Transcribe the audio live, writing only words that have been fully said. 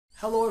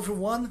Hello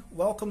everyone,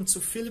 welcome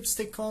to Filipe's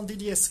take on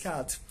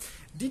DDS-CAD.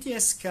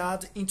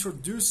 DDS-CAD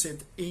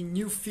introduced a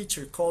new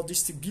feature called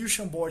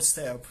Distribution Boards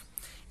tab.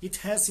 It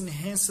has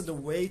enhanced the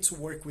way to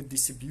work with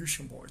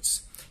distribution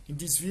boards. In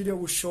this video,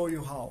 we'll show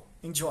you how.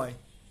 Enjoy!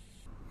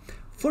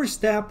 First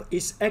step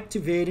is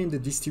activating the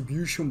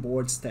Distribution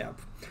Boards tab.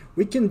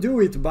 We can do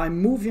it by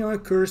moving our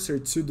cursor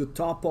to the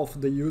top of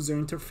the user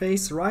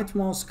interface, right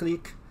mouse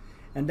click,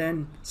 and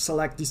then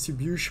select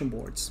Distribution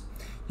Boards.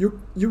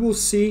 You will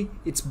see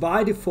it's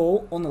by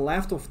default on the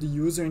left of the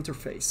user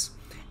interface.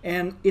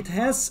 And it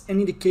has an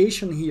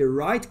indication here,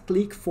 right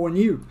click for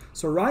new.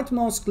 So right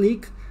mouse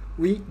click,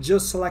 we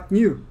just select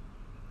new.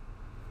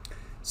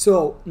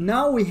 So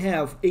now we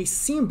have a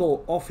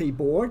symbol of a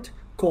board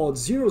called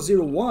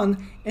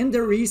 001, and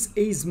there is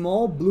a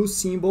small blue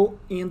symbol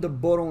in the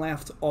bottom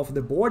left of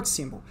the board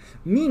symbol,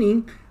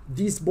 meaning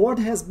this board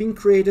has been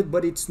created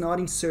but it's not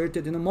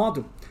inserted in a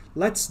model.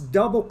 Let's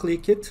double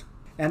click it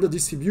and the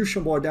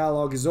distribution board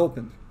dialog is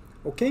open.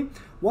 Okay,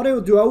 what I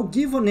will do, I will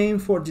give a name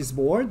for this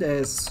board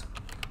as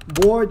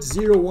board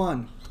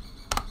 01,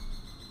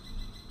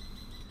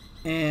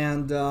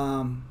 and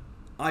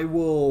I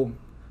will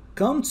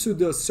come to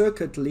the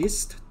circuit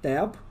list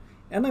tab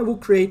and I will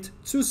create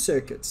two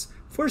circuits.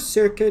 First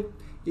circuit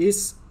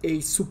is a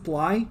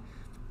supply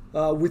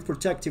with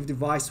protective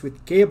device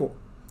with cable.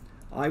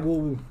 I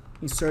will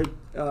insert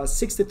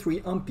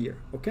 63 ampere.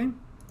 Okay.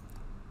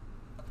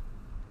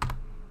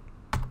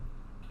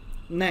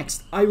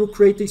 Next, I will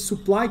create a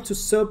supply to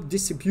sub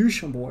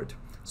distribution board.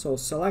 So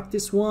select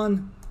this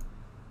one,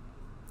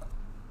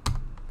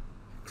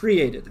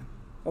 created.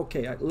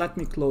 Okay, let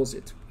me close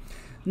it.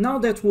 Now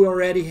that we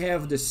already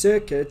have the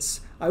circuits,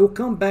 I will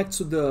come back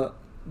to the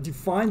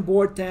define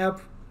board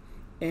tab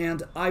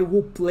and I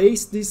will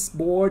place this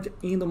board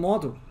in the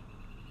model.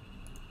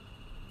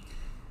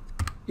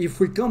 If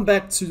we come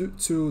back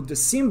to the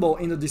symbol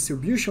in the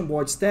distribution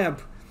boards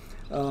tab,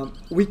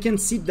 we can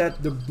see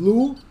that the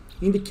blue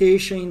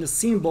indication in the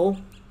symbol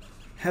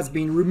has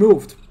been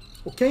removed.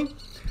 Okay,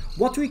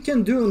 what we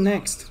can do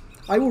next,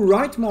 I will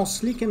right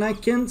mouse click and I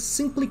can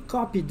simply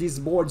copy this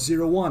board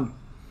 01.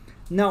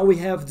 Now we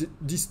have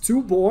these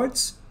two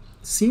boards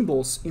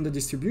symbols in the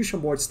distribution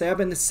boards tab,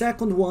 and the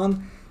second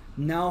one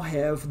now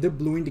have the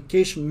blue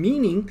indication,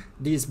 meaning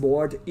this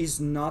board is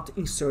not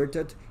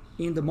inserted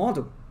in the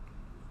model.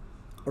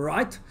 All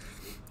right,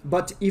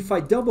 but if I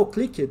double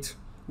click it,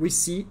 we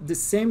see the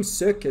same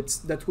circuits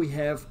that we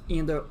have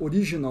in the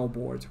original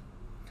board.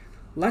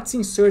 Let's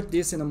insert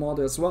this in the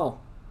model as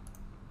well.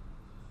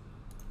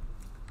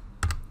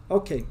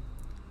 Okay,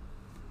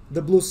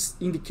 the blue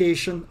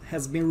indication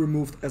has been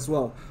removed as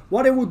well.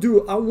 What I will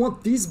do, I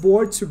want this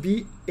board to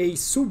be a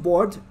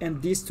sub-board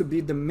and this to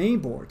be the main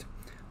board.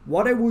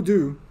 What I will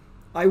do,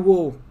 I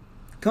will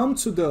come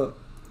to the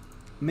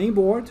main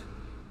board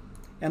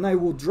and I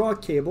will draw a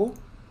cable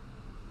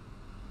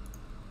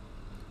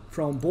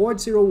from board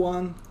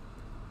 01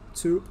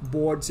 to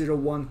board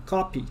 01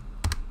 copy.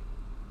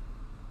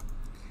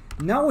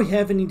 Now we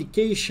have an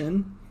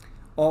indication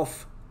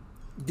of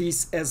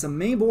this as a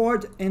main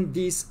board and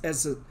this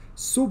as a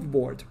sub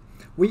board.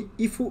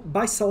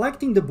 By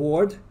selecting the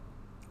board,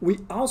 we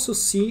also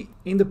see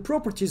in the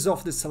properties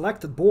of the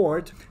selected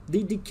board the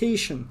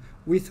indication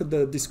with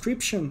the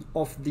description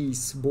of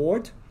this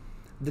board,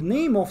 the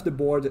name of the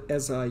board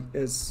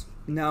as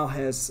now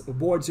has a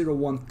board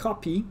 01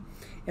 copy,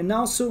 and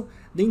also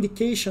the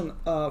indication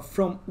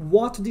from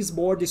what this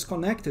board is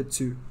connected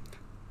to.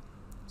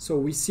 So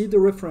we see the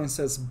reference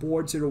as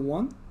board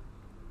 01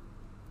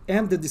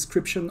 and the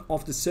description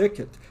of the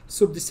circuit,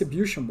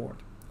 sub-distribution board.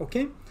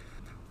 Okay?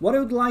 What I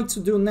would like to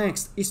do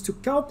next is to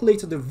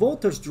calculate the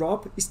voltage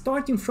drop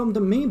starting from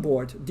the main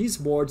board, this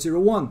board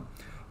 01.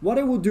 What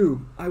I will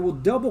do, I will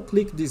double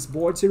click this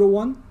board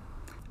 01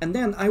 and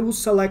then I will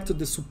select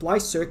the supply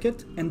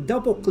circuit and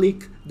double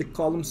click the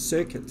column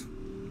circuit.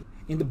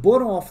 In the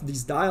bottom of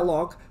this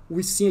dialog,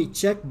 we see a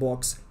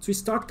checkbox to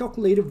start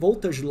calculating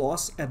voltage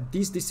loss at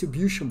this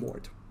distribution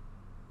board.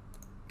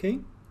 Okay?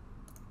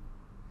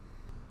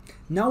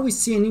 Now we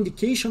see an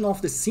indication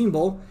of the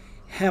symbol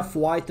half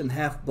white and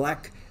half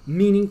black,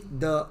 meaning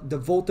the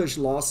voltage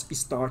loss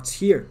starts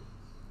here.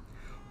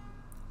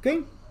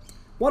 Okay?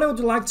 What I would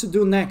like to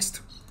do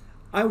next,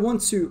 I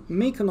want to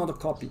make another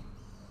copy.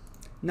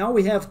 Now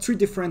we have three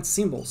different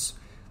symbols.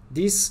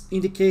 This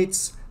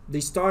indicates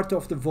the start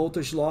of the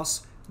voltage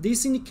loss.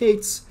 This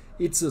indicates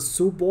it's a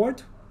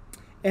sub-board,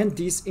 and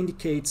this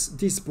indicates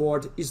this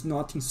board is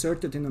not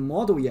inserted in the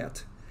model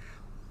yet.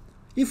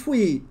 If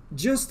we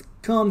just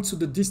come to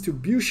the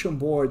distribution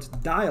board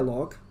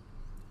dialog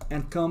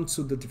and come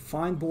to the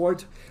define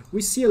board,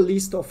 we see a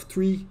list of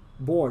three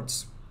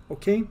boards.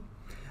 Okay,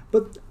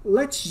 but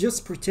let's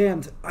just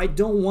pretend I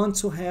don't want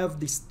to have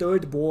this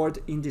third board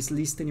in this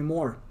list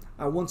anymore.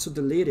 I want to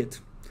delete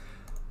it.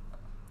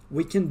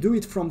 We can do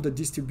it from the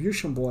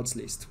distribution boards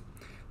list.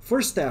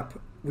 First step,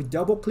 we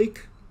double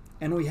click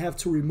and we have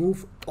to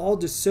remove all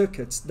the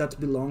circuits that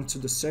belong to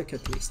the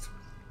circuit list.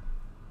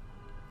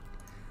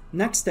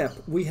 Next step,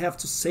 we have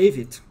to save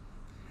it,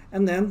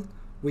 and then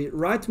we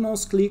right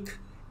mouse click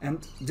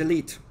and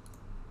delete.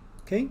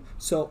 Okay,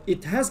 so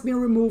it has been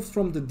removed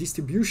from the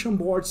distribution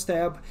boards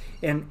tab,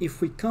 and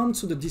if we come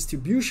to the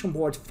distribution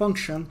board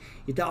function,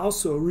 it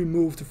also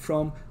removed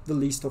from the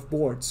list of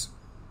boards.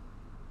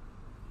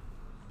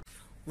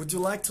 Would you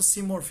like to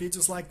see more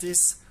videos like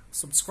this?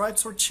 Subscribe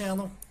to our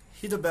channel,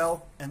 hit the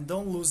bell, and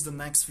don't lose the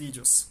next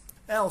videos.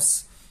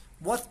 Else,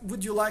 what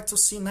would you like to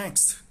see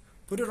next?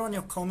 Put it on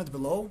your comment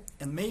below,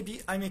 and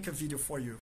maybe I make a video for you.